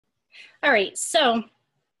All right, so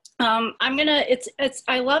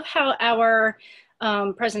I love how our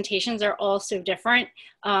presentations are all so different.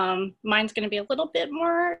 Mine's gonna be a little bit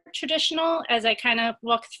more traditional as I kind of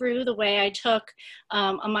walk through the way I took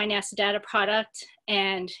a My NASA Data product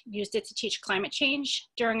and used it to teach climate change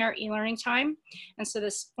during our e-learning time. And so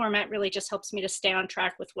this format really just helps me to stay on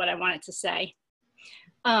track with what I wanted to say.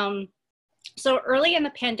 So early in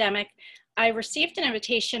the pandemic, I received an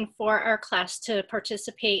invitation for our class to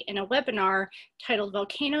participate in a webinar titled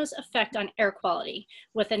Volcanoes' Effect on Air Quality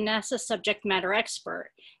with a NASA subject matter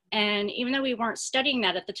expert. And even though we weren't studying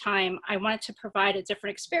that at the time, I wanted to provide a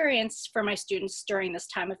different experience for my students during this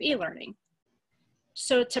time of e-learning.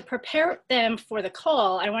 So to prepare them for the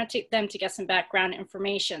call, I wanted them to get some background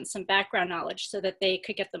information, some background knowledge so that they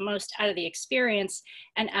could get the most out of the experience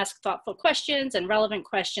and ask thoughtful questions and relevant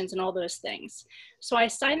questions and all those things. So I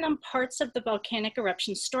assigned them parts of the volcanic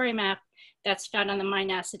eruption story map that's found on the My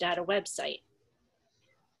NASA Data website.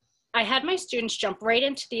 I had my students jump right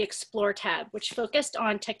into the Explore tab, which focused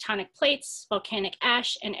on tectonic plates, volcanic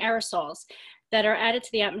ash, and aerosols that are added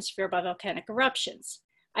to the atmosphere by volcanic eruptions.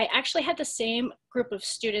 I actually had the same group of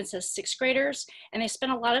students as 6th graders, and they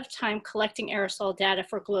spent a lot of time collecting aerosol data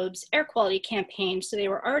for GLOBE's air quality campaign, so they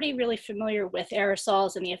were already really familiar with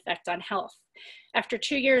aerosols and the effect on health. After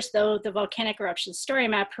 2 years, though, the volcanic eruption story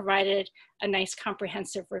map provided a nice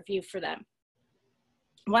comprehensive review for them.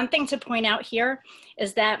 One thing to point out here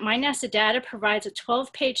is that My NASA Data provides a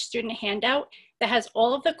 12-page student handout that has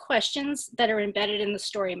all of the questions that are embedded in the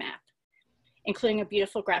story map, including a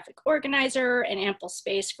beautiful graphic organizer and ample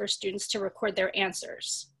space for students to record their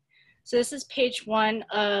answers. So this is page 1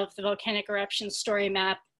 of the volcanic eruption story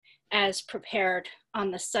map as prepared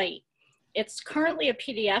on the site. It's currently a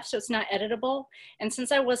PDF, so it's not editable. And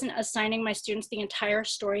since I wasn't assigning my students the entire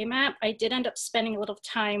story map, I did end up spending a little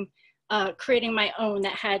time creating my own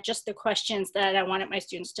that had just the questions that I wanted my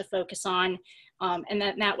students to focus on. And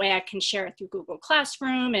that way I can share it through Google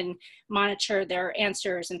Classroom and monitor their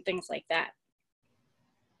answers and things like that.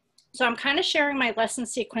 So I'm kind of sharing my lesson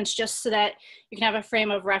sequence just so that you can have a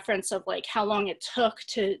frame of reference of like how long it took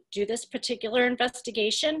to do this particular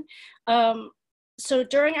investigation. So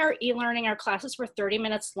during our e-learning, our classes were 30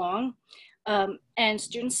 minutes long, and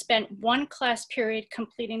students spent 1 class period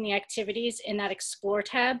completing the activities in that Explore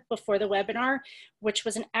tab before the webinar, which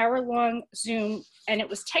was an hour-long Zoom, and it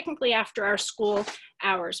was technically after our school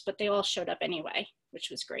hours, but they all showed up anyway, which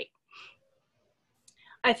was great.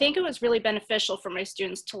 I think it was really beneficial for my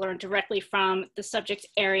students to learn directly from the subject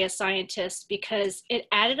area scientists because it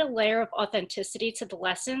added a layer of authenticity to the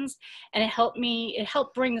lessons, and it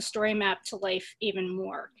helped bring the story map to life even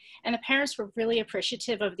more. And the parents were really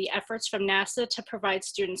appreciative of the efforts from NASA to provide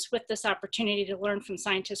students with this opportunity to learn from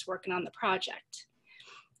scientists working on the project.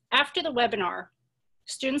 After the webinar,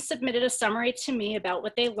 students submitted a summary to me about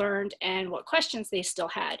what they learned and what questions they still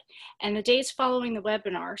had. And the days following the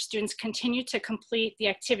webinar, students continued to complete the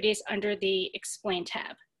activities under the Explain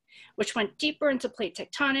tab, which went deeper into plate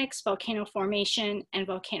tectonics, volcano formation, and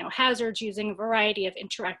volcano hazards using a variety of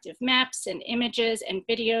interactive maps and images and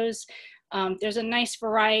videos. There's a nice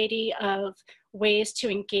variety of ways to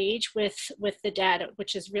engage with the data,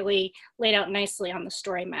 which is really laid out nicely on the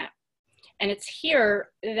story map. And it's here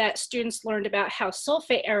that students learned about how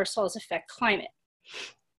sulfate aerosols affect climate.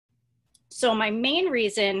 So my main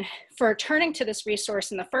reason for turning to this resource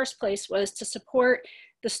in the first place was to support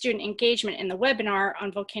the student engagement in the webinar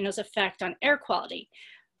on volcanoes' effect on air quality.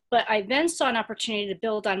 But I then saw an opportunity to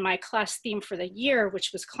build on my class theme for the year,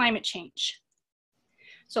 which was climate change.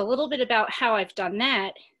 So a little bit about how I've done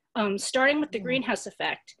that. Starting with the greenhouse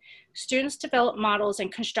effect, students developed models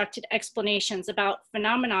and constructed explanations about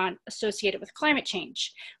phenomenon associated with climate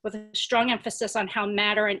change, with a strong emphasis on how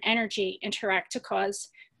matter and energy interact to cause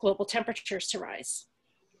global temperatures to rise.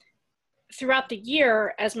 Throughout the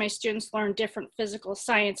year, as my students learned different physical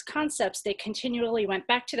science concepts, they continually went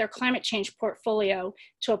back to their climate change portfolio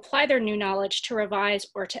to apply their new knowledge to revise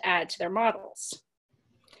or to add to their models.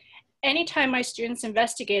 Anytime my students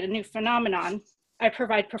investigate a new phenomenon, I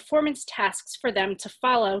provide performance tasks for them to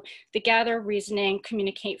follow the gather, reasoning,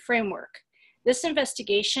 communicate framework. This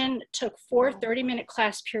investigation took 4 30-minute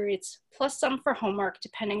class periods, plus some for homework,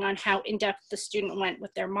 depending on how in-depth the student went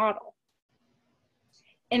with their model.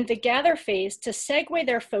 In the gather phase, to segue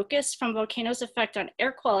their focus from volcanoes' effect on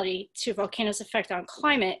air quality to volcanoes' effect on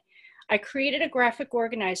climate, I created a graphic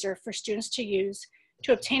organizer for students to use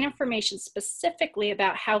to obtain information specifically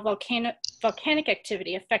about how volcanic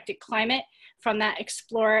activity affected climate from that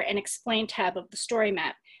Explore and Explain tab of the story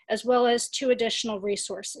map, as well as 2 additional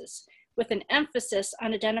resources, with an emphasis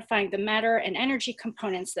on identifying the matter and energy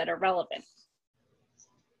components that are relevant.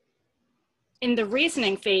 In the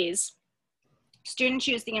reasoning phase, students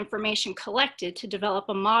use the information collected to develop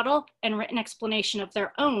a model and written explanation of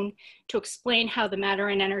their own to explain how the matter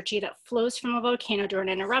and energy that flows from a volcano during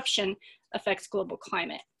an eruption affects global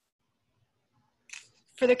climate.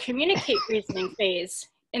 For the communicate reasoning phase,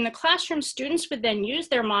 in the classroom, students would then use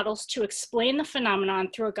their models to explain the phenomenon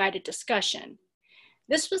through a guided discussion.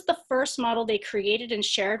 This was the first model they created and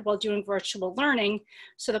shared while doing virtual learning,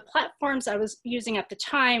 so the platforms I was using at the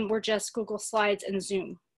time were just Google Slides and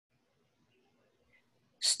Zoom.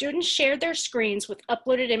 Students shared their screens with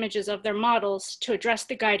uploaded images of their models to address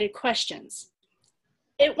the guided questions.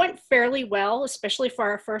 It went fairly well, especially for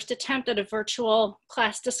our first attempt at a virtual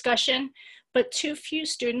class discussion, but too few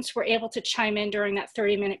students were able to chime in during that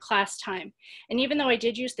 30-minute class time. And even though I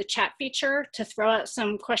did use the chat feature to throw out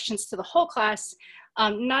some questions to the whole class,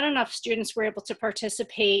 not enough students were able to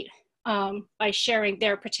participate by sharing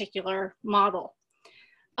their particular model.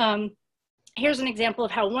 Here's an example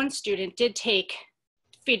of how one student did take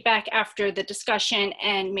feedback after the discussion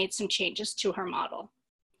and made some changes to her model.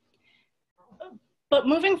 But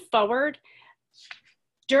moving forward,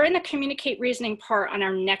 during the communicate reasoning part on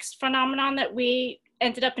our next phenomenon that we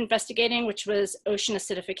ended up investigating, which was ocean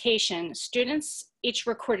acidification, students each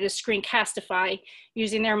recorded a screencastify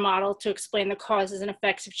using their model to explain the causes and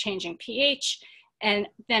effects of changing pH, and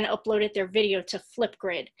then uploaded their video to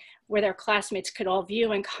Flipgrid, where their classmates could all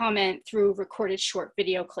view and comment through recorded short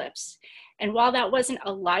video clips. And while that wasn't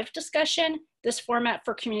a live discussion, this format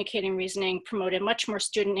for communicating reasoning promoted much more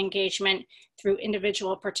student engagement through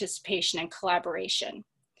individual participation and collaboration.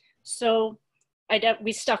 So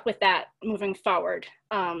we stuck with that moving forward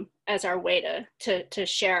as our way to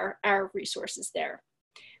share our resources there.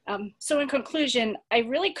 So in conclusion, I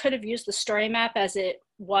really could have used the story map as it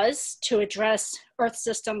was to address Earth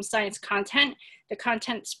system science content. The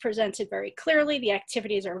content's presented very clearly, the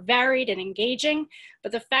activities are varied and engaging,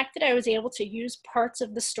 but the fact that I was able to use parts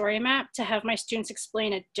of the story map to have my students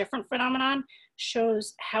explain a different phenomenon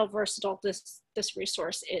shows how versatile this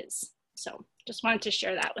resource is. So just wanted to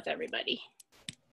share that with everybody.